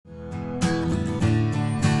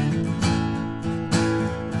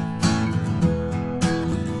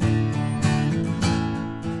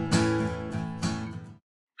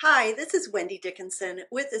Hi, this is Wendy Dickinson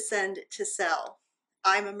with Ascend to Sell.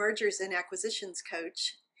 I'm a mergers and acquisitions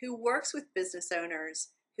coach who works with business owners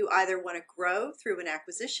who either want to grow through an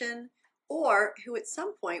acquisition or who at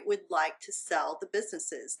some point would like to sell the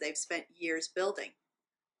businesses they've spent years building.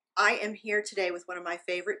 I am here today with one of my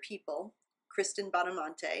favorite people, Kristen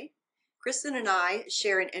Bonamonte. Kristen and I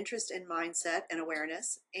share an interest in mindset and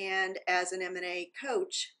awareness, and as an M&A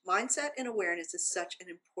coach, mindset and awareness is such an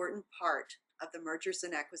important part of the mergers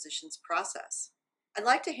and acquisitions process. I'd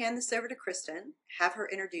like to hand this over to Kristen, have her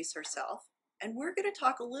introduce herself, and we're going to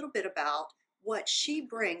talk a little bit about what she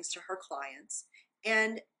brings to her clients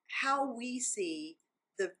and how we see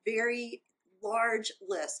the very large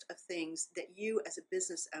list of things that you as a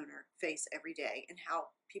business owner face every day and how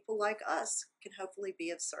people like us can hopefully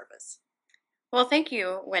be of service. Well, thank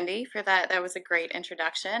you, Wendy, for that. That was a great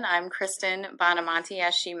introduction. I'm Kristen Bonamonte,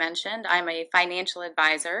 as she mentioned. I'm a financial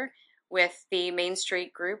advisor with the Main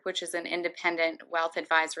Street Group, which is an independent wealth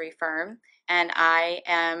advisory firm. And I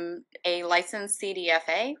am a licensed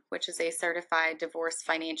CDFA, which is a certified divorce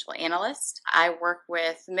financial analyst. I work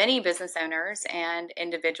with many business owners and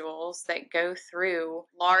individuals that go through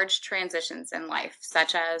large transitions in life,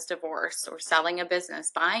 such as divorce or selling a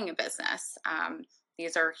business, buying a business.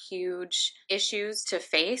 These are huge issues to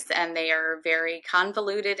face, and they are very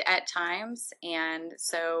convoluted at times. And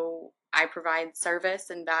so I provide service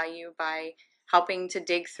and value by helping to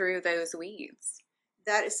dig through those weeds.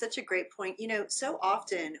 That is such a great point. So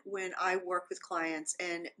often when I work with clients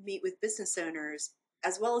and meet with business owners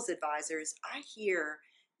as well as advisors, I hear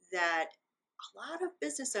that a lot of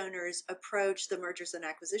business owners approach the mergers and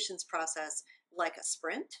acquisitions process like a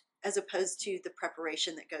sprint as opposed to the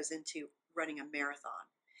preparation that goes into running a marathon.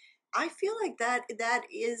 I feel like that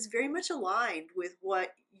is very much aligned with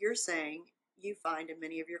what you're saying you find in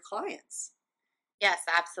many of your clients. Yes,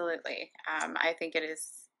 absolutely. I think it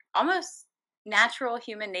is almost natural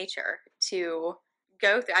human nature to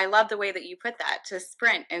go through. I love the way that you put that, to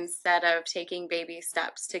sprint instead of taking baby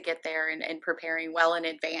steps to get there and preparing well in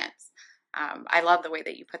advance. I love the way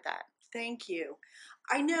that you put that. Thank you.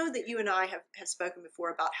 I know that you and I have spoken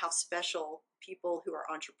before about how special people who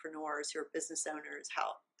are entrepreneurs, who are business owners,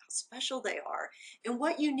 how special they are and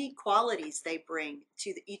what unique qualities they bring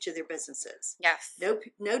to each of their businesses. Yes.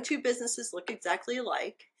 No two businesses look exactly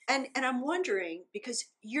alike. And I'm wondering because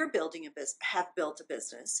you're building a business, have built a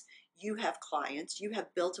business, you have clients, you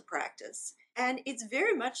have built a practice, and it's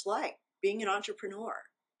very much like being an entrepreneur.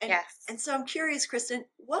 And Yes. and so I'm curious, Kristen,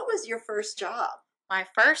 what was your first job? My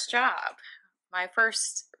first job, my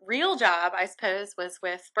first real job, I suppose, was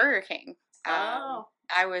with Burger King. Oh,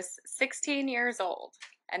 I was 16 years old,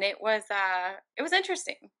 and it was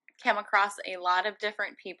interesting. Came across a lot of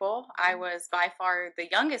different people. I mm, was by far the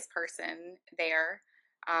youngest person there,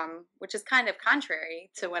 which is kind of contrary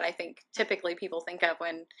to what I think typically people think of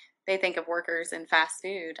when they think of workers in fast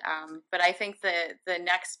food. But I think the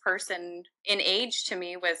next person in age to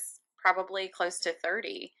me was probably close to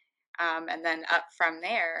 30, and then up from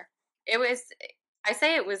there. It was, I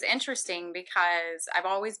say it was interesting because I've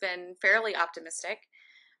always been fairly optimistic.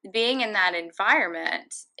 Being in that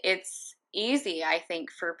environment, it's easy, I think,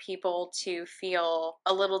 for people to feel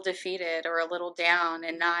a little defeated or a little down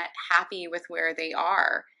and not happy with where they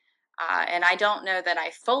are. And I don't know that I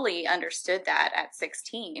fully understood that at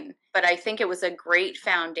 16, but I think it was a great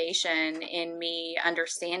foundation in me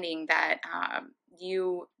understanding that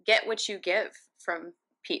you get what you give from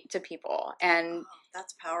to people. And oh,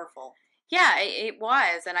 that's powerful. yeah, it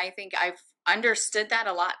was. And I think I've understood that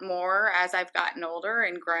a lot more as I've gotten older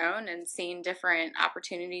and grown and seen different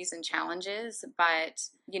opportunities and challenges. But,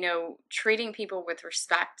 treating people with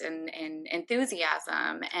respect and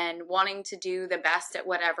enthusiasm and wanting to do the best at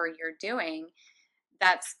whatever you're doing,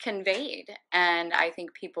 that's conveyed. And I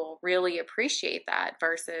think people really appreciate that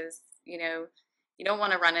versus, you don't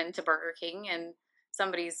want to run into Burger King and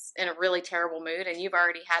somebody's in a really terrible mood and you've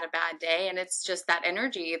already had a bad day, and it's just that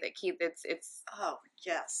energy that it's Oh,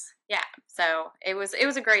 yes. yeah. So it was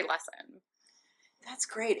a great lesson. That's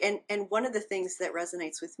great. And one of the things that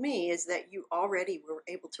resonates with me is that you already were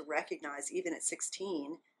able to recognize, even at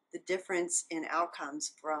 16, the difference in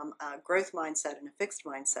outcomes from a growth mindset and a fixed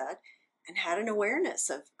mindset, and had an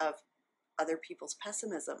awareness of other people's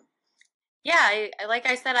pessimism. Yeah, like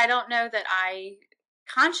I said, I don't know that I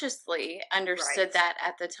consciously understood Right. that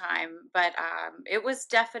at the time, but it was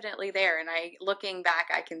definitely there. And I, looking back,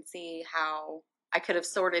 I can see how I could have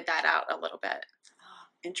sorted that out a little bit. Ah,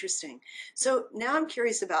 interesting. So now I'm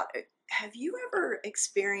curious about have you ever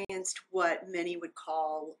experienced what many would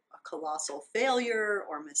call a colossal failure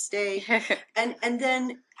or mistake? And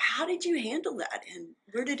then how did you handle that and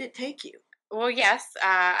where did it take you? Well, yes,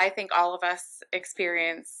 I think all of us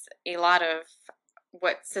experience a lot of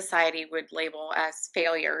what society would label as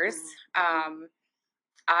failures. Mm-hmm. Um,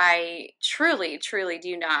 I truly, truly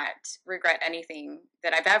do not regret anything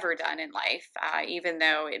that I've ever done in life, even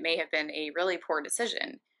though it may have been a really poor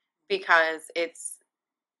decision, because it's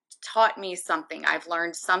taught me something. I've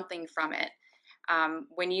learned something from it.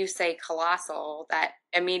 When you say colossal, that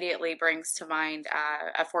immediately brings to mind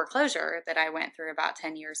a foreclosure that I went through about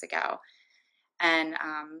 10 years ago. And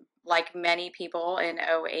like many people in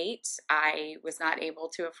 '08, I was not able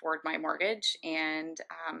to afford my mortgage and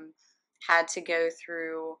had to go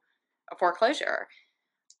through a foreclosure.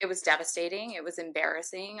 It was devastating. It was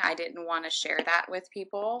embarrassing. I didn't want to share that with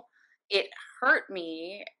people. It hurt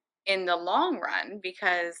me in the long run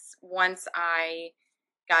because once I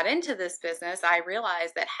got into this business, I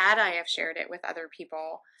realized that had I have shared it with other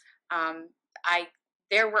people, um, I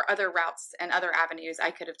there were other routes and other avenues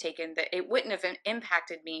I could have taken that it wouldn't have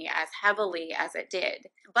impacted me as heavily as it did.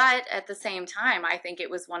 But at the same time, I think it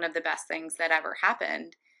was one of the best things that ever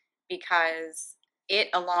happened because it,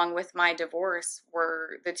 along with my divorce,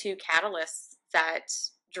 were the two catalysts that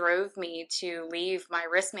drove me to leave my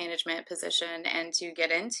risk management position and to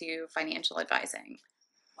get into financial advising.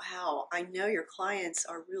 Wow, I know your clients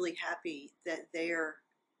are really happy that they're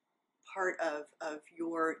part of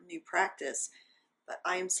your new practice, but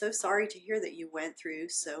I am so sorry to hear that you went through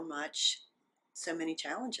so many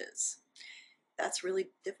challenges. That's really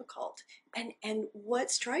difficult. And what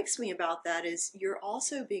strikes me about that is you're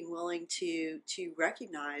also being willing to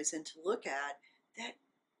recognize and to look at that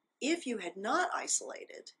if you had not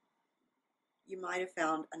isolated, you might have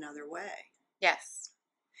found another way. Yes.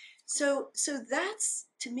 So that's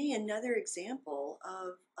to me another example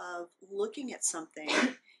of looking at something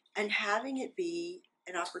and having it be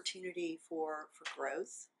an opportunity for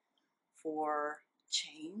growth, for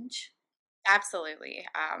change. Absolutely.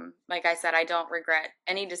 Like I said, I don't regret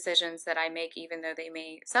any decisions that I make, even though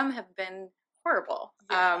some have been horrible.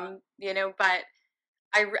 Yeah. But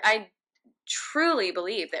I truly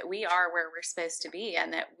believe that we are where we're supposed to be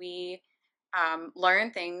and that we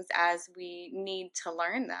learn things as we need to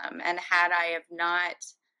learn them. And had I have not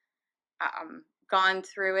gone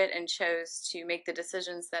through it and chose to make the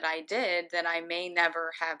decisions that I did, then I may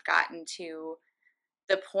never have gotten to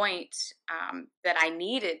the point that I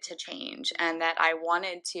needed to change and that I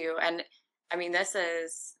wanted to. And I mean,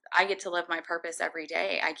 I get to live my purpose every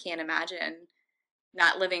day. I can't imagine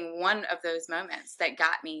not living one of those moments that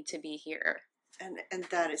got me to be here. And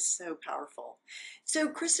that is so powerful. So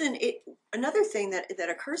Kristen, another thing that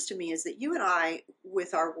occurs to me is that you and I,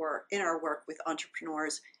 with our work with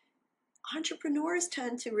entrepreneurs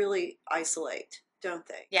tend to really isolate, don't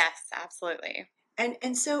they? Yes, absolutely.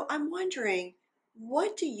 And so I'm wondering,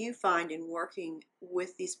 what do you find in working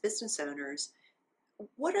with these business owners?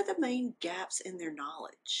 What are the main gaps in their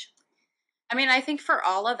knowledge? I mean, I think for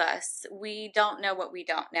all of us, we don't know what we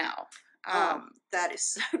don't know. Oh, Um, that is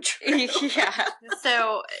so true. yeah.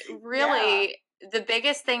 So, Yeah. really, the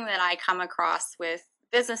biggest thing that I come across with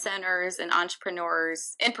business owners and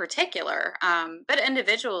entrepreneurs in particular, but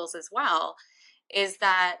individuals as well, is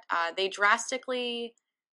that they drastically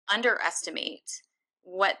underestimate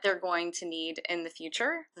what they're going to need in the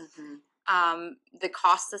future, Hmm. the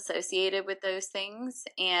costs associated with those things,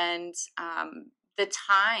 and the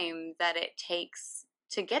time that it takes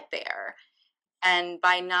to get there. And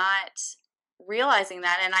by not realizing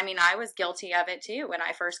that, and I mean, I was guilty of it too when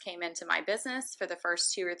I first came into my business for the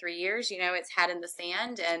first 2 or 3 years, it's head in the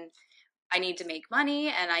sand, and I need to make money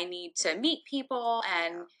and I need to meet people, Yeah.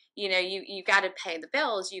 and you got to pay the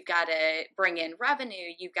bills, you've got to bring in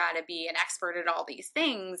revenue, you've got to be an expert at all these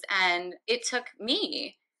things. And it took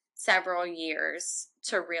me several years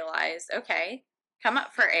to realize, okay, come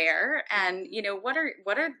up for air, and Hmm.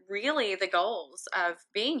 what are really the goals of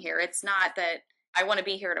being here. It's not that I want to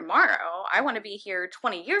be here tomorrow, I want to be here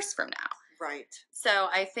 20 years from now. Right. So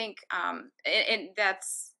I think, and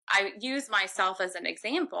that's, I use myself as an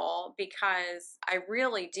example because I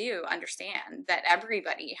really do understand that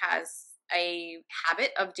everybody has a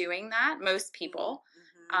habit of doing that, most Hmm. people.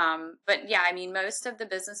 Hmm. But yeah, I mean, most of the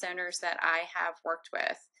business owners that I have worked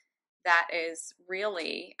with, that is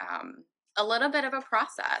really a little bit of a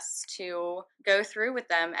process to go through with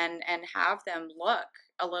them and have them look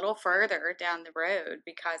a little further down the road,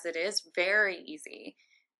 because it is very easy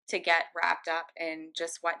to get wrapped up in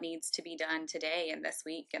just what needs to be done today and this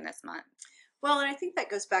week and this month. Well, and I think that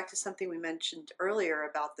goes back to something we mentioned earlier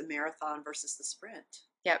about the marathon versus the sprint,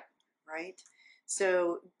 Yep. right?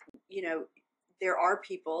 So, you know, there are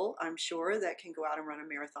people, I'm sure, that can go out and run a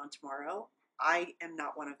marathon tomorrow. I am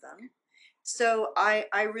not one of them. So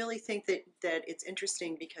I really think that it's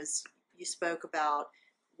interesting because you spoke about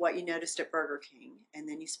what you noticed at Burger King, and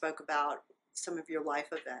then you spoke about some of your life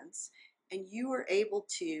events, and you were able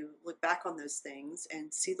to look back on those things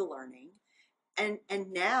and see the learning. And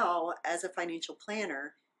now as a financial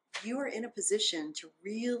planner, you are in a position to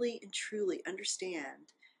really and truly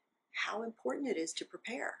understand how important it is to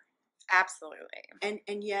prepare. Absolutely.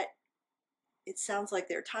 And yet it sounds like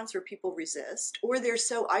there are times where people resist, or they're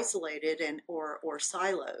so isolated and or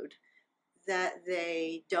siloed that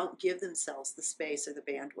they don't give themselves the space or the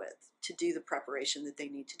bandwidth to do the preparation that they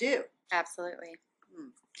need to do. Absolutely. Hmm.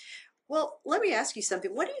 Well, let me ask you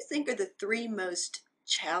something. What do you think are the three most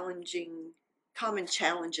challenging, common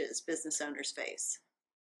challenges business owners face?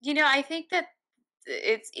 I think that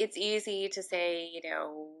it's easy to say,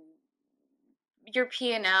 your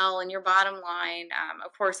P&L and your bottom line.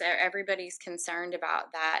 Of course, everybody's concerned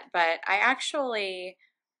about that, but I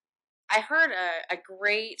heard a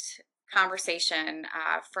great conversation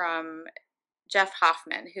from Jeff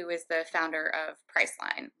Hoffman, who is the founder of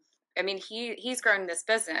Priceline. I mean, he's grown this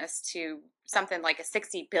business to something like a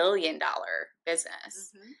 $60 billion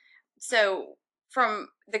business. Hmm. So from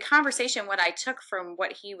the conversation, what I took from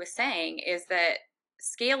what he was saying is that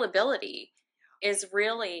scalability is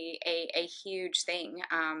really a huge thing,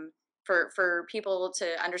 for people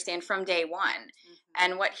to understand from day one. Hmm.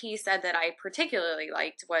 And what he said that I particularly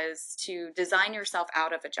liked was to design yourself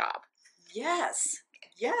out of a job. Yes,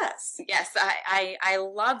 yes. Yes, I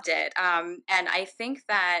loved it. And I think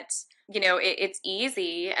that, it's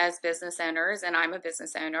easy as business owners, and I'm a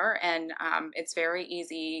business owner, and it's very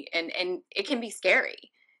easy, and it can be scary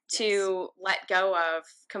Yes. to let go of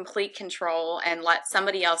complete control and let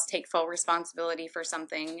somebody else take full responsibility for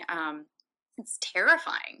something. It's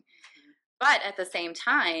terrifying. Hmm. But at the same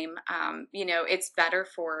time, it's better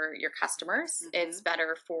for your customers. It's Hmm.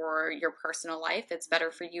 better for your personal life. It's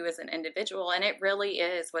better for you as an individual. And it really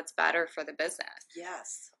is what's better for the business.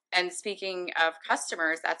 Yes. And speaking of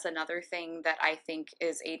customers, that's another thing that I think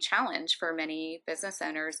is a challenge for many business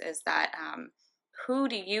owners is that, who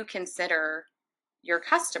do you consider your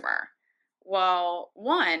customer? Well,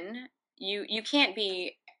 one, you can't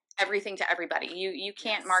be everything to everybody. You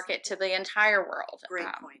can't Yes. market to the entire world. Great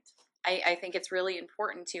point. I think it's really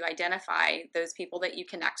important to identify those people that you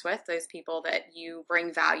connect with, those people that you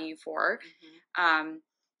bring value for. Hmm. Um,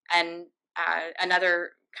 and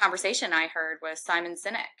Another conversation I heard was Simon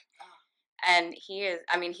Sinek. Oh, And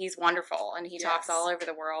I mean, he's wonderful. And he talks all yes. over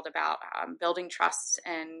the world about building trust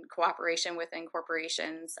and cooperation within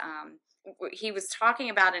corporations. He was talking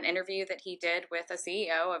about an interview that he did with a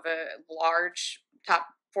CEO of a large top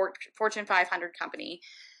Fortune 500 company,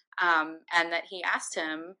 and that he asked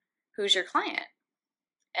him, "Who's your client?"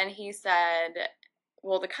 And he said,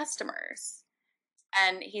 "Well, the customers."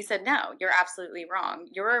 And he said, "No, you're absolutely wrong.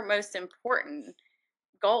 Your most important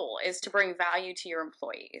goal is to bring value to your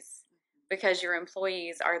employees, because your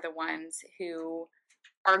employees are the ones who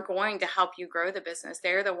are going to help you grow the business.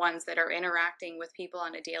 They're the ones that are interacting with people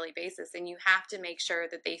on a daily basis. And you have to make sure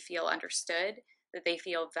that they feel understood, that they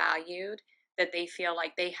feel valued, that they feel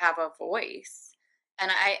like they have a voice."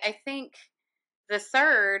 And I think the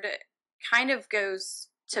third kind of goes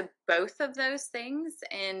to both of those things,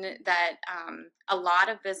 in that a lot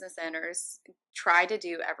of business owners try to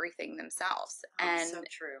do everything themselves. Oh, so And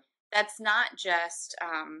true. that's not just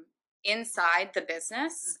inside the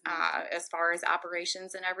business, Hmm. as far as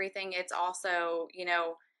operations and everything. It's also,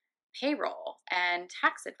 payroll and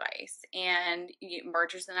tax advice and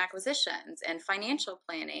mergers and acquisitions and financial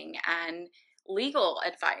planning and legal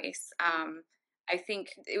advice. I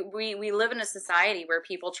think we live in a society where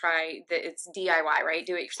people try that it's DIY, right?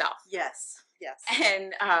 Do it yourself. Yes. Yes.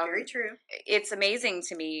 And Very true. it's amazing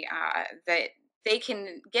to me that they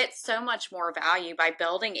can get so much more value by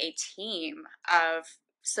building a team of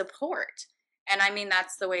support. And I mean,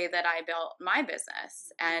 that's the way that I built my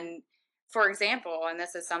business. Hmm. And for example, and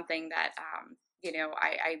this is something that,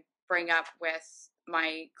 I bring up with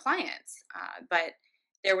my clients, but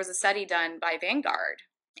there was a study done by Vanguard,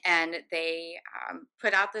 and they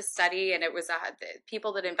put out this study, and it was the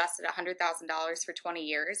people that invested $100,000 for 20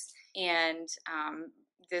 years. And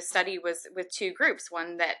the study was with two groups,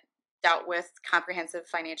 one that dealt with comprehensive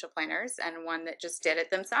financial planners and one that just did it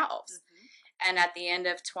themselves. Hmm. And at the end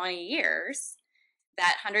of 20 years,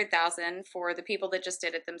 that 100,000 for the people that just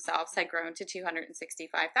did it themselves had grown to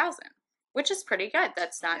 265,000, which is pretty good.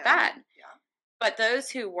 That's not Yeah. bad. Yeah. But those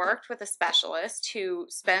who worked with a specialist, who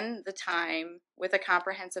spend the time with a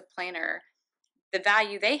comprehensive planner, the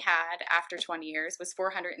value they had after 20 years was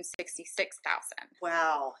 466,000.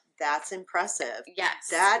 Wow, that's impressive. Yes.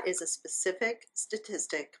 That is a specific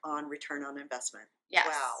statistic on return on investment. Yes.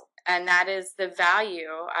 Wow. And that is the value.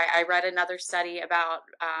 I read another study about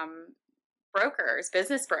brokers,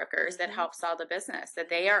 business brokers that Hmm. help sell the business, that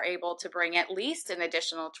they are able to bring at least an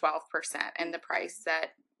additional 12% in the price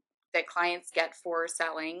that clients get for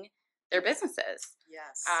selling their businesses.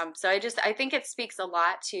 Yes. So I think it speaks a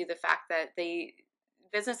lot to the fact that the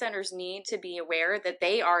business owners need to be aware that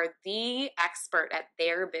they are the expert at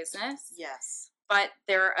their business, Yes. but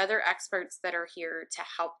there are other experts that are here to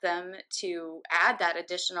help them to add that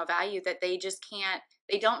additional value that they just can't,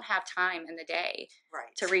 they don't have time in the day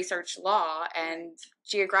Right. to research law Right. and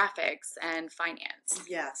geographics and finance.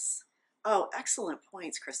 Yes. Oh, excellent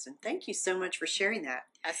points, Kristen. Thank you so much for sharing that.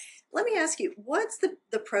 Yes. Let me ask you, what's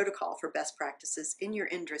the protocol for best practices in your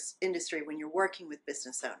industry when you're working with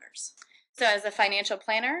business owners? So as a financial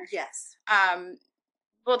planner, Yes. um,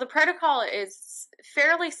 well, the protocol is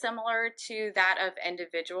fairly similar to that of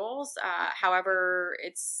individuals. However,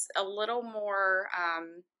 it's a little more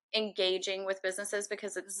engaging with businesses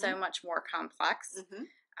because it's Hmm. so much more complex. Hmm.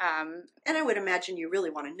 Um, And I would imagine you really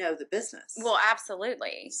want to know the business. well,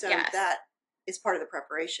 absolutely. So Yes. that is part of the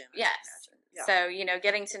preparation, I would Yes. imagine. Yeah. So,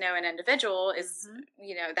 getting to know an individual is,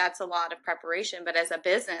 Hmm. that's a lot of preparation, but as a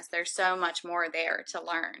business, there's so much more there to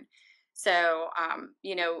learn. So,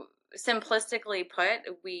 simplistically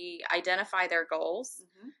put, we identify their goals.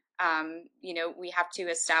 Hmm. We have to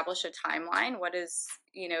establish a timeline. What is,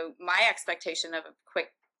 my expectation of a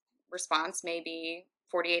quick response may be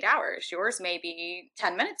 48 hours. Yours may be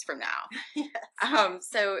 10 minutes from now. Yes.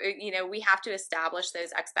 We have to establish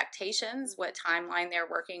those expectations, what timeline they're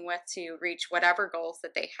working with to reach whatever goals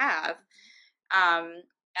that they have. Um,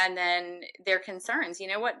 and then their concerns,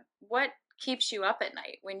 what keeps you up at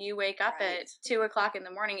night when you wake up Right. at 2 o'clock in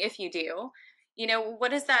the morning, if you do,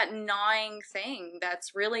 what is that gnawing thing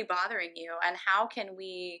that's really bothering you? And how can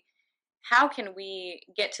we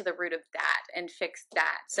get to the root of that and fix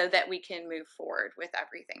that so that we can move forward with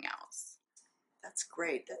everything else? That's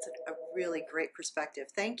great. That's a really great perspective.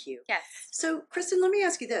 Thank you. Yes. So, Kristen, let me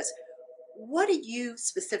ask you this. What do you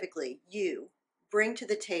specifically, you, bring to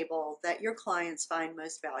the table that your clients find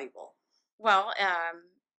most valuable? Well,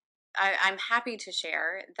 I'm happy to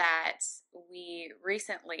share that we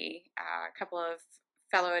recently, a couple of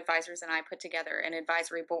fellow advisors and I put together an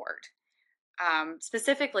advisory board,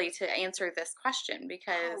 specifically to answer this question Oh,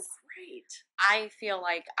 because great. I feel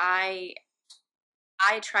like I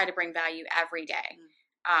try to bring value every day.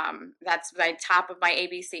 Mm. That's my top of my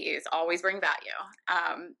ABC is always bring value.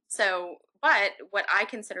 But what I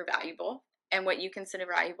consider valuable and what you consider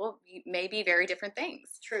valuable may be very different things.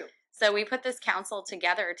 True. So we put this council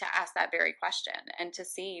together to ask that very question and to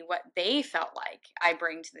see what they felt like I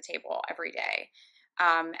bring to the table every day.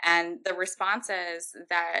 And the responses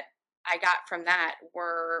that I got from that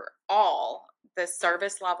were all the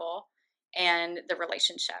service level and the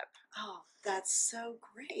relationship. Oh, that's so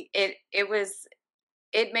great.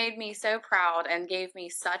 It made me so proud and gave me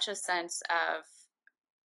such a sense of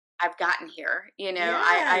I've gotten here.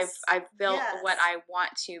 Yes. I've built what Yes. I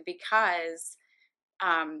want to because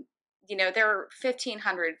um, there are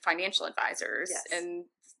 1,500 financial advisors Yes. and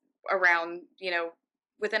around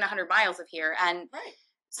within 100 miles of here, and Right.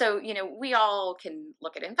 so we all can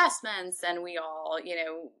look at investments, and we all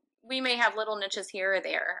we may have little niches here or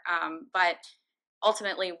there, but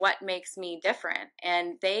ultimately what makes me different,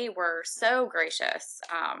 and they were so gracious,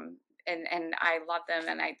 and I love them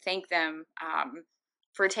and I thank them,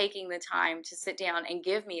 for taking the time to sit down and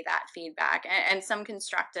give me that feedback and some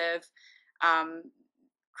constructive um,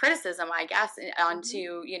 criticism, I guess, Hmm.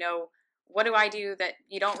 onto what do I do that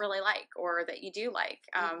you don't really like or that you do like,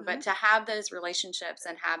 but Hmm. to have those relationships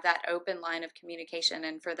and have that open line of communication,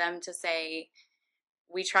 and for them to say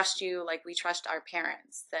we trust you like we trust our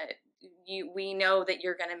parents, that we know that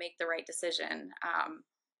you're going to make the right decision.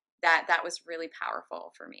 That was really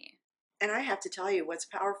powerful for me. And I have to tell you, what's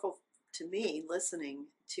powerful to me listening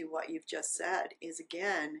to what you've just said is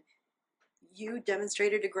again, you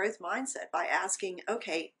demonstrated a growth mindset by asking,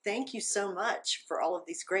 okay, thank you so much for all of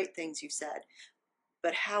these great things you've said,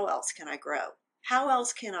 but how else can I grow? How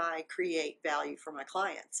else can I create value for my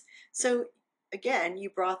clients? So again, you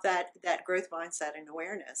brought that growth mindset and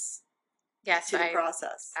awareness Yes, to the I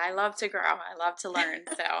process. I love to grow. I love to learn.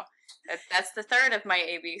 So that's the third of my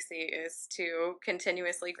ABC is to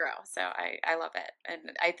continuously grow. So I love it.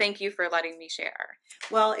 And I thank you for letting me share.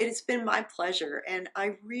 Well, it has been my pleasure, and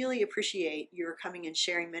I really appreciate your coming and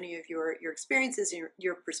sharing many of your experiences and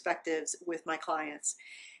your perspectives with my clients.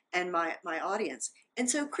 and my audience. And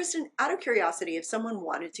so, Kristen, out of curiosity, if someone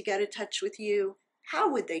wanted to get in touch with you,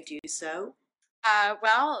 how would they do so?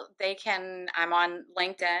 Well, they can. I'm on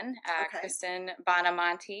LinkedIn, Okay. Kristen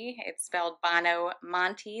Bonamonte. It's spelled Bono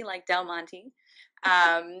Monte, like Del Monte.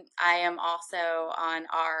 I am also on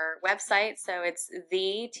our website, so it's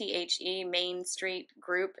the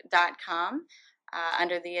mainstreetgroup.com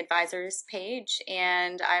under the advisors page,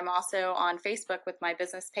 and I'm also on Facebook with my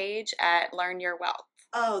business page at Learn Your Wealth.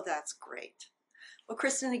 Oh, that's great. Well,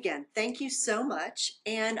 Kristen, again, thank you so much.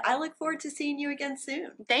 And I look forward to seeing you again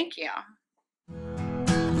soon. Thank you.